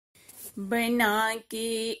बना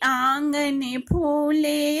के आंगन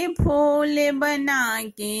फूले फूले, बना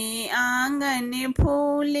के आंगन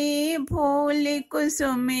फूले फूले,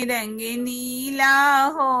 कुसुम रंग नीला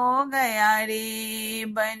हो गया रे।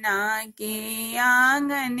 बना के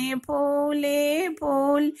आंगन फूले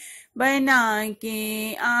फूल, बना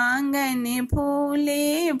के आंगन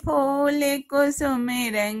फूले फूले, कुसुम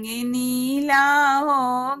रंग नीला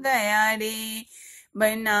हो गया रे।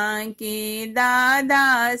 बना के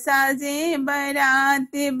दादा साजे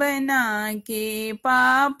बारात, बना के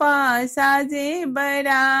पापा साजे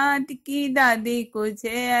बारात, की दादी कुछ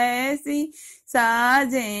ऐसी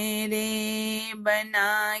साजे रे।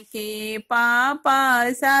 बना के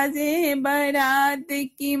पापा साजे बारात,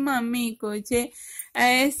 की मम्मी कुछ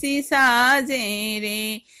ऐसी साजे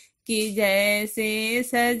रे। कि जैसे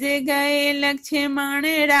सज गए लक्ष्मण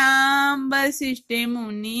राम, वशिष्ठ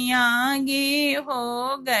मुनि आगे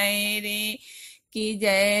हो गए रे। कि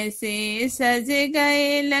जैसे सज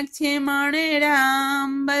गए लक्ष्मण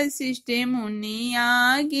राम, वशिष्ठ मुनि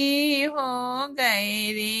आगे हो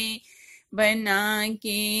गए रे। बना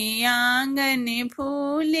के आंगन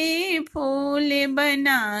फूले फूले,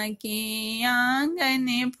 बना के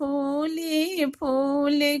आंगन फूले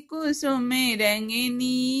फूले, कुसुम रंग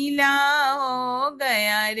नीला हो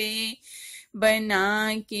गया रे।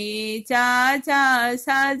 बना के चाचा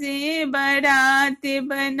साजे बारात,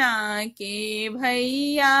 बना के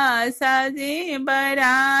भैया साजे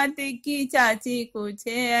बारात, की चाची कुछ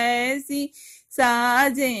ऐसी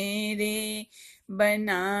साजे रे।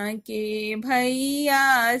 बना के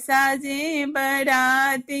भैया साजे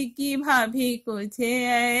बारात, की भाभी कुछ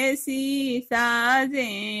ऐसी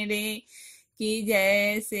साजे रे। कि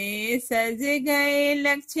जैसे सज गए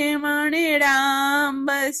लक्ष्मण राम,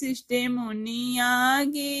 वशिष्ठ मुनि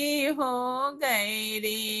आगे हो गए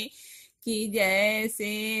रे। कि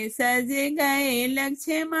जैसे सज गए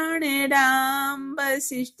लक्ष्मण राम,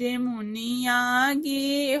 वशिष्ठ मुनि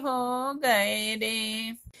आगे हो गए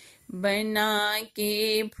रे। बना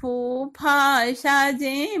के फूफा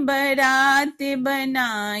साजे बारात,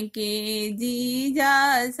 बना के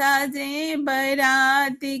जीजा साजे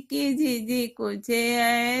बारात, की जीजी कुछ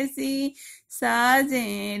ऐसी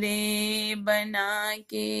साजे रे। बना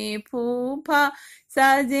के फूफा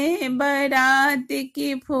साजे बारात,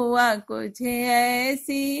 की फुआ कुछ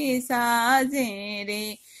ऐसी साजे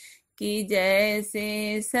रे। कि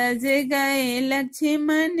जैसे सज गए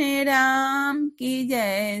लक्ष्मण राम, कि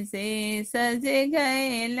जैसे सज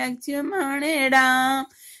गए लक्ष्मण राम,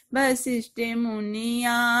 वशिष्ठ मुनि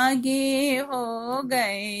आगे हो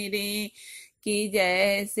गए रे। कि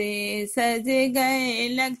जैसे सज गए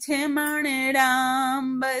लक्ष्मण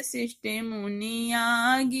राम, वशिष्ठ मुनि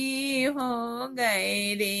आगे हो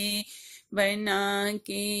गए रे। बना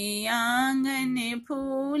के आंगन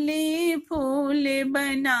फूले फूले,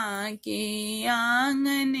 बना के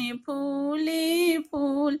आंगन फूले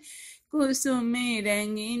फूल, कुसुम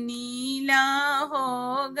रंग नीला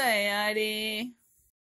हो गया रे।